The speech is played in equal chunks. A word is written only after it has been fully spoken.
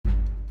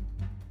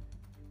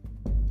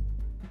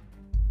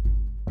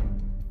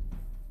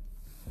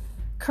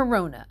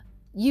Corona.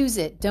 Use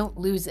it, don't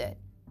lose it.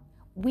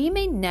 We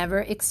may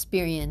never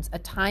experience a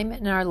time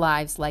in our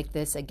lives like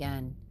this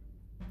again.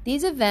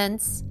 These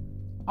events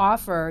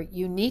offer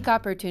unique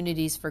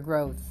opportunities for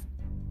growth.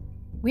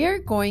 We are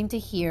going to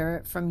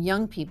hear from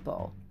young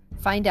people,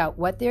 find out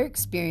what they're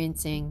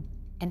experiencing,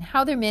 and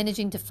how they're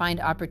managing to find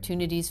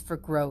opportunities for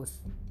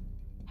growth.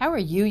 How are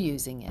you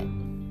using it?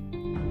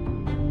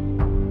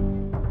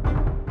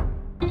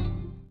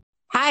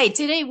 Hi,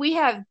 today we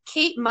have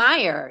Kate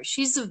Meyer.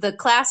 She's of the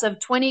class of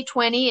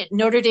 2020 at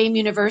Notre Dame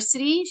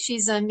University.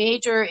 She's a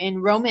major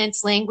in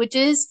Romance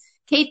languages.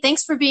 Kate,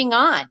 thanks for being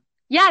on.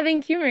 Yeah,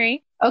 thank you,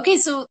 Marie. Okay,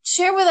 so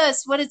share with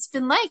us what it's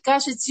been like.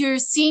 Gosh, it's your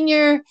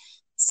senior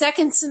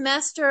second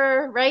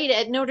semester, right,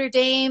 at Notre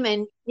Dame,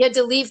 and you had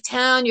to leave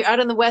town. You're out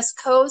on the West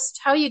Coast.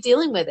 How are you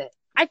dealing with it?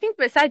 I think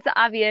besides the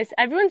obvious,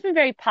 everyone's been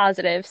very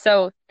positive,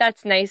 so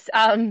that's nice.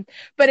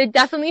 But it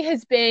definitely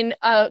has been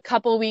a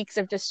couple weeks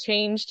of just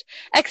changed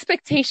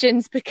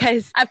expectations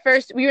because at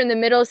first we were in the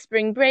middle of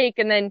spring break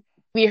and then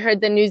we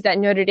heard the news that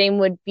Notre Dame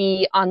would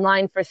be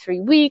online for 3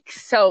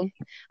 weeks. So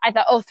I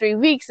thought, 3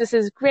 weeks, this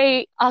is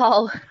great.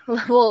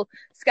 We'll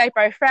Skype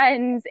our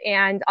friends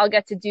and I'll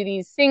get to do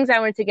these things I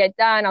want to get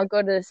done. I'll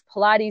go to this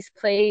Pilates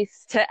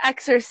place to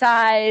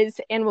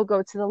exercise and we'll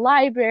go to the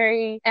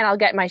library and I'll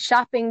get my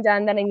shopping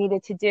done that I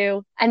needed to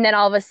do. And then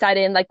all of a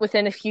sudden, like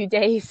within a few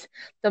days,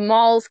 the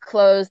malls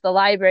closed, the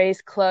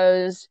libraries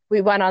closed.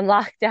 We went on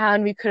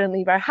lockdown. We couldn't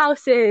leave our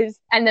houses.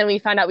 And then we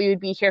found out we would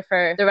be here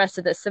for the rest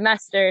of the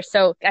semester.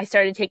 So I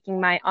started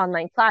taking my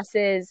online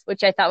classes,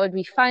 which I thought would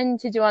be fun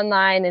to do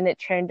online. And it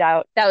turned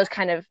out that was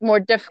kind of more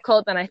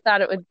difficult than I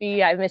thought it would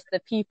be. I missed the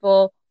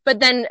people. But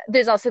then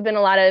there's also been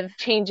a lot of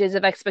changes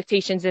of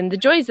expectations and the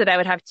joys that I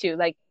would have too.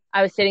 Like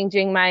I was sitting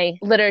doing my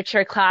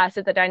literature class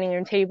at the dining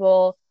room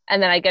table,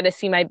 and then I get to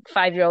see my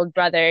 5-year-old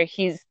brother.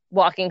 He's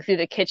walking through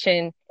the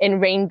kitchen in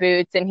rain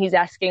boots and he's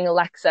asking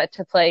Alexa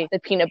to play the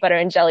peanut butter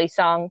and jelly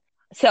song.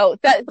 So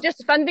that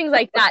just fun things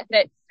like that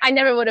I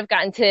never would have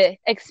gotten to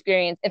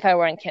experience if I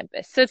were on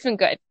campus. So it's been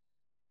good.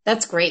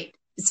 That's great.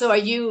 So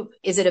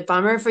is it a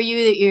bummer for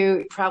you that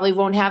you probably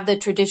won't have the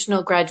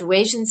traditional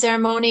graduation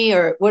ceremony,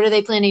 or what are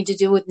they planning to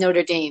do with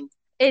Notre Dame?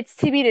 It's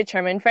to be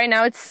determined. Right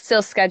now it's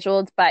still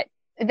scheduled, but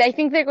I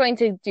think they're going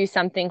to do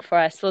something for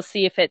us. We'll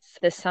see if it's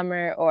this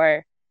summer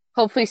or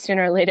hopefully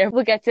sooner or later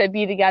we'll get to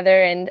be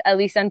together and at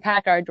least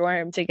unpack our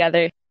dorm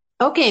together.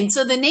 Okay, and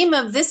so the name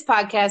of this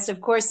podcast, of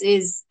course,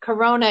 is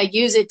Corona,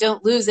 Use It,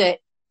 Don't Lose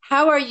It.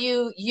 How are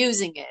you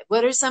using it?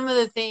 What are some of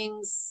the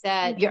things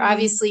that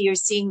you're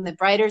seeing the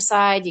brighter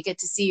side? You get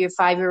to see your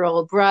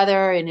 5-year-old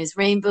brother in his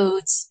rain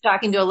boots,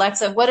 talking to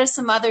Alexa. What are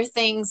some other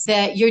things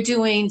that you're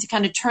doing to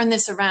kind of turn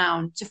this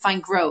around to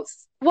find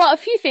growth? Well, a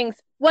few things.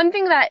 One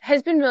thing that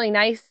has been really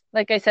nice,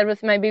 like I said,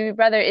 with my baby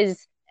brother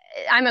is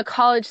I'm a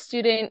college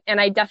student and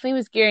I definitely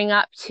was gearing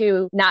up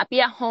to not be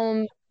at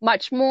home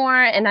much more.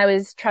 And I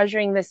was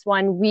treasuring this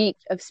 1 week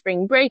of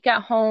spring break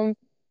at home,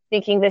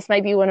 thinking this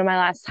might be one of my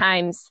last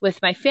times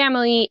with my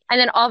family. And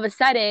then all of a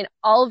sudden,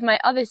 all of my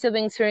other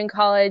siblings who are in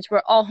college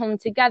were all home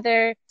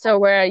together. So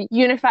we're a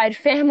unified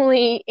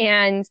family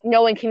and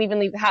no one can even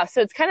leave the house. So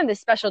it's kind of this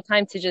special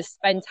time to just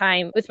spend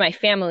time with my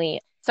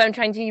family. So I'm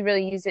trying to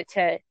really use it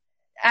to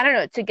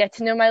get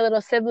to know my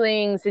little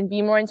siblings and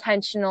be more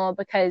intentional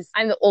because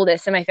I'm the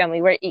oldest in my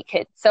family. We're 8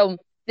 kids. So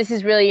this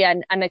is really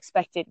an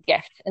unexpected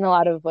gift in a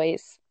lot of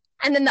ways.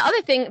 And then the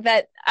other thing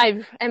that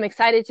I am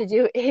excited to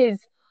do is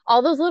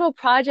all those little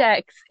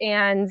projects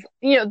and,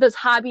 those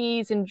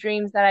hobbies and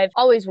dreams that I've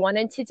always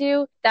wanted to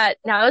do, that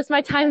now is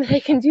my time that I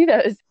can do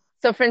those.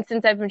 So for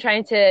instance, I've been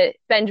trying to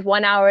spend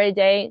 1 hour a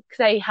day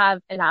because I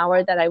have an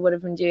hour that I would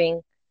have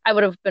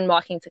been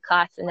walking to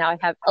class and now I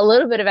have a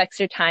little bit of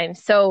extra time.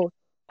 So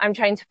I'm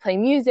trying to play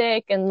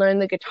music and learn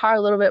the guitar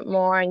a little bit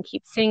more and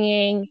keep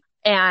singing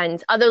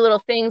and other little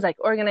things like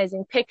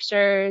organizing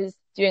pictures,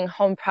 doing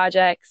home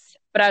projects.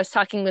 But I was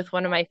talking with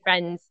one of my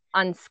friends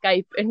on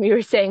Skype and we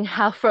were saying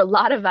how for a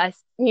lot of us,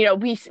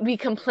 we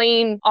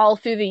complain all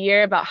through the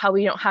year about how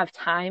we don't have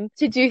time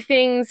to do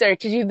things or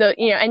to do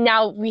and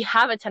now we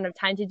have a ton of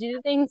time to do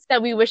the things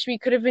that we wish we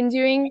could have been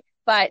doing,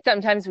 but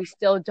sometimes we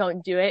still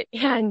don't do it.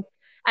 And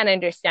I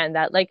understand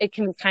that, like, it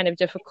can be kind of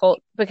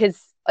difficult because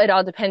it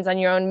all depends on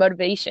your own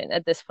motivation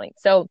at this point.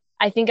 So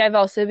I think I've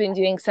also been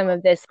doing some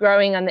of this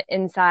growing on the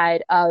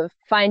inside of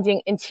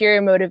finding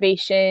interior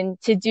motivation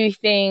to do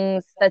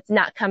things that's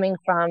not coming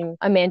from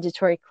a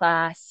mandatory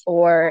class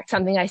or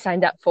something I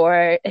signed up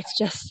for.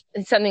 It's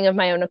something of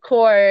my own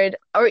accord,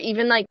 or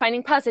even like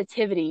finding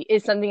positivity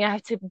is something I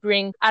have to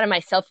bring out of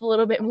myself a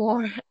little bit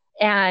more.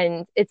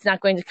 And it's not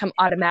going to come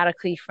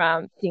automatically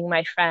from seeing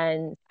my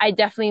friends. I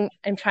definitely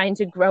am trying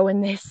to grow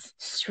in this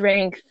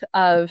strength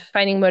of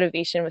finding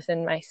motivation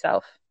within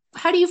myself.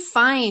 How do you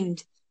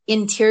find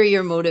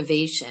interior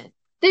motivation?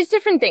 There's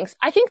different things.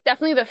 I think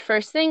definitely the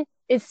first thing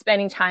is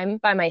spending time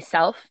by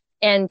myself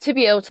and to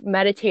be able to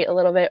meditate a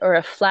little bit or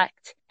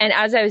reflect. And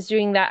as I was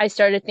doing that, I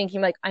started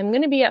thinking like, I'm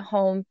going to be at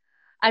home.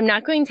 I'm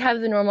not going to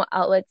have the normal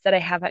outlets that I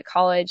have at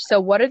college.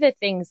 So what are the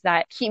things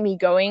that keep me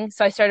going?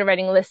 So I started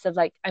writing a list of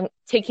like, I'm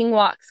taking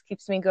walks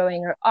keeps me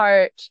going, or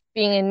art,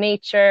 being in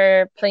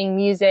nature, playing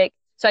music.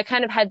 So I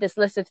kind of had this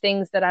list of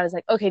things that I was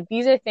like, okay,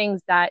 these are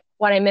things that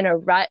when I'm in a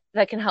rut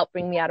that can help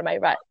bring me out of my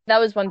rut. That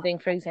was one thing,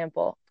 for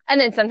example. And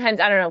then sometimes,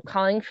 I don't know,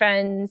 calling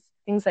friends,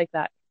 things like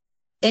that.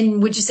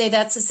 And would you say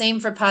that's the same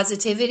for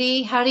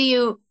positivity?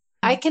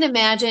 I can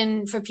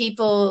imagine for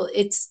people,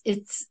 it's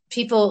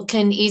people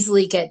can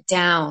easily get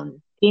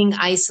down, being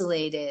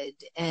isolated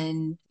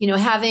and,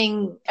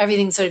 having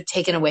everything sort of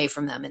taken away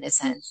from them in a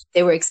sense.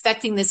 They were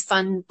expecting this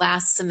fun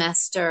last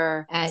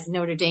semester at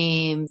Notre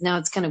Dame. Now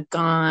it's kind of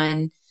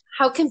gone.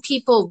 How can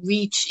people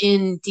reach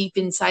in deep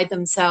inside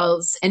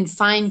themselves and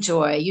find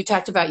joy? You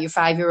talked about your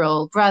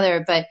 5-year-old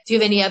brother, but do you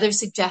have any other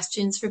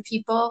suggestions for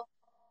people?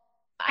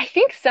 I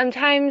think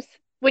sometimes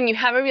when you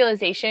have a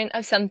realization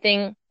of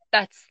something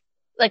that's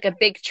like a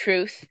big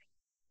truth,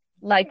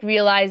 like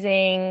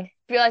realizing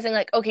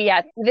like, okay,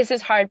 yeah, this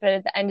is hard, but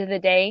at the end of the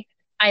day,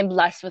 I'm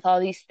blessed with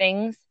all these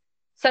things.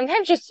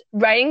 Sometimes just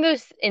writing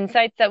those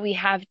insights that we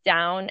have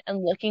down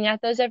and looking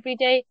at those every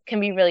day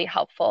can be really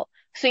helpful.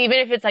 So even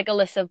if it's like a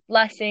list of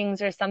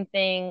blessings or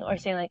something, or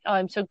saying like, oh,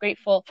 I'm so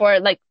grateful for,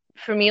 like,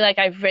 for me, like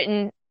I've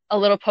written a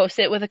little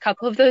post-it with a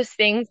couple of those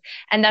things,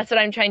 and that's what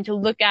I'm trying to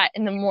look at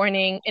in the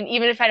morning. And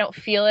even if I don't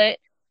feel it,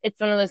 it's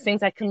one of those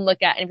things I can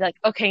look at and be like,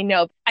 okay,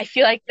 no, I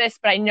feel like this,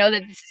 but I know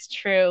that this is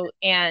true.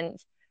 And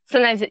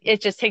sometimes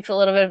it just takes a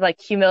little bit of like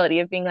humility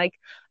of being like,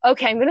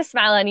 okay, I'm going to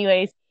smile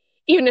anyways,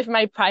 even if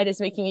my pride is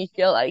making me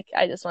feel like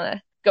I just want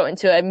to go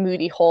into a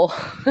moody hole.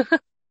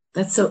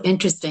 That's so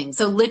interesting.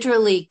 So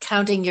literally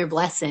counting your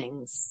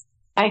blessings.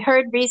 I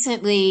heard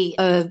recently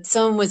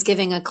someone was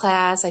giving a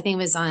class, I think it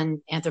was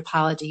on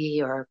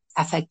anthropology or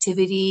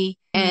affectivity,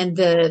 and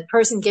the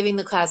person giving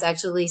the class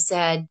actually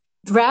said,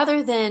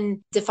 rather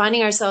than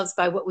defining ourselves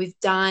by what we've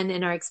done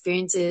and our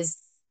experiences,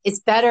 it's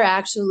better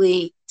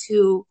actually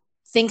to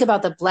think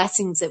about the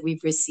blessings that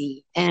we've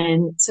received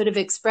and sort of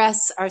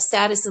express our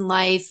status in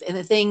life and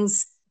the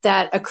things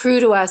that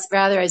accrue to us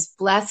rather as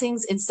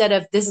blessings instead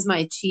of this is my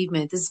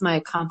achievement, this is my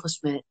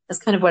accomplishment.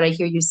 That's kind of what I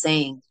hear you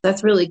saying.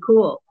 That's really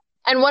cool.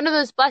 And one of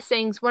those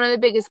blessings, one of the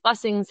biggest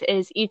blessings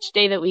is each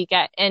day that we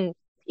get. And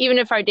even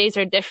if our days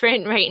are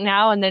different right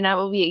now and they're not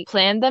what we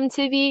planned them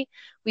to be,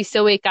 we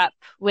still wake up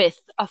with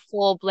a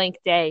full blank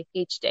day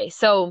each day.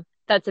 So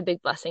that's a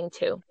big blessing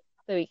too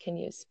that we can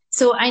use.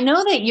 So I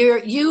know that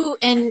you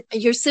and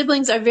your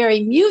siblings are very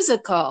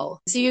musical.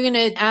 So you're going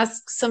to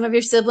ask some of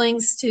your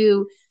siblings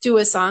to do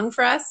a song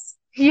for us?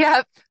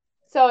 Yep.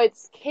 So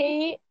it's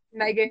Kate,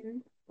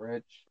 Megan,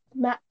 Rich,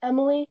 Matt,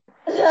 Emily,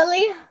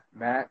 Lily,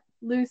 Matt,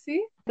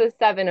 Lucy. The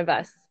 7 of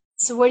us.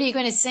 So what are you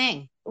going to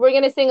sing? We're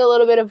going to sing a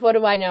little bit of What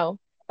Do I Know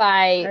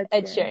by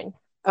Ed Sheeran.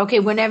 Okay,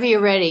 whenever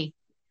you're ready.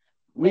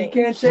 We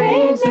can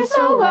change this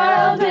whole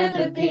world with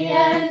a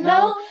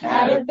piano,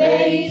 add a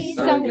bass,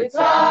 some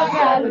guitar,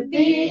 add a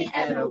beat,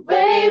 and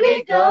away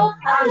we go.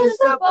 I'm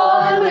just a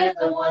boy with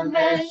a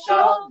one-man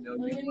show.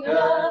 No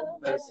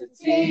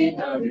university,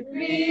 no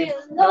degree.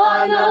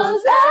 Lord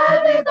knows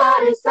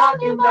everybody's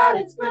talking about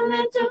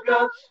experimental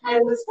growth,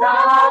 and the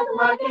stock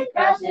market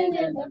crashing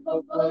in the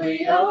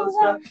portfolio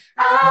store.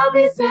 I'll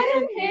be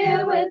sitting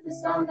here with the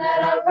song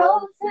that I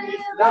wrote,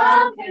 saying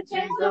love can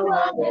change the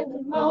world in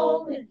a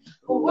moment.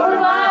 What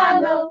do I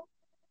know?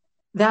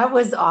 That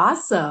was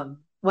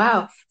awesome.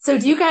 Wow. So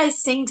do you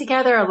guys sing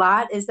together a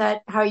lot? Is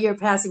that how you're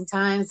passing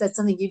time? Is that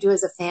something you do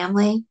as a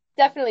family?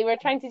 Definitely. We're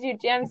trying to do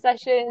jam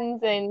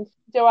sessions and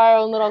do our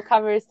own little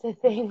covers to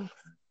things.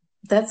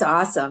 That's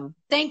awesome.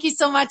 Thank you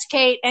so much,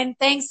 Kate. And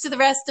thanks to the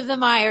rest of the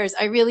Myers.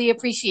 I really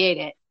appreciate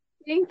it.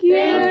 Thank you.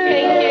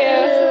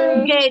 Thank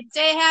you. Okay.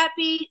 Stay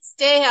happy.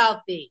 Stay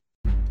healthy.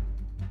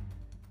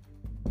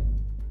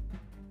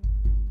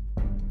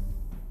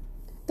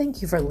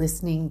 Thank you for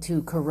listening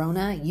to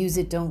Corona, Use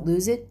It, Don't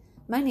Lose It.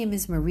 My name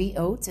is Marie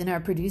Oates, and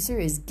our producer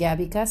is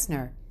Gabby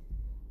Kussner.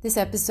 This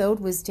episode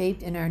was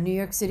taped in our New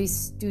York City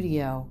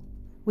studio.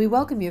 We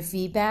welcome your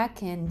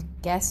feedback and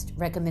guest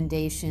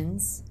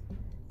recommendations.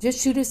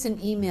 Just shoot us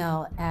an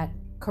email at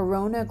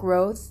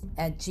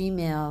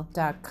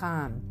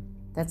coronagrowth@gmail.com.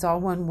 That's all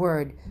one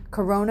word,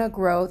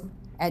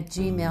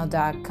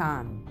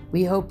 coronagrowth@gmail.com.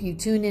 We hope you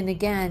tune in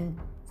again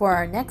for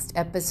our next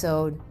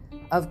episode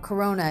of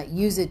Corona,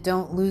 Use It,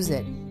 Don't Lose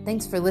It.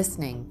 Thanks for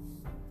listening.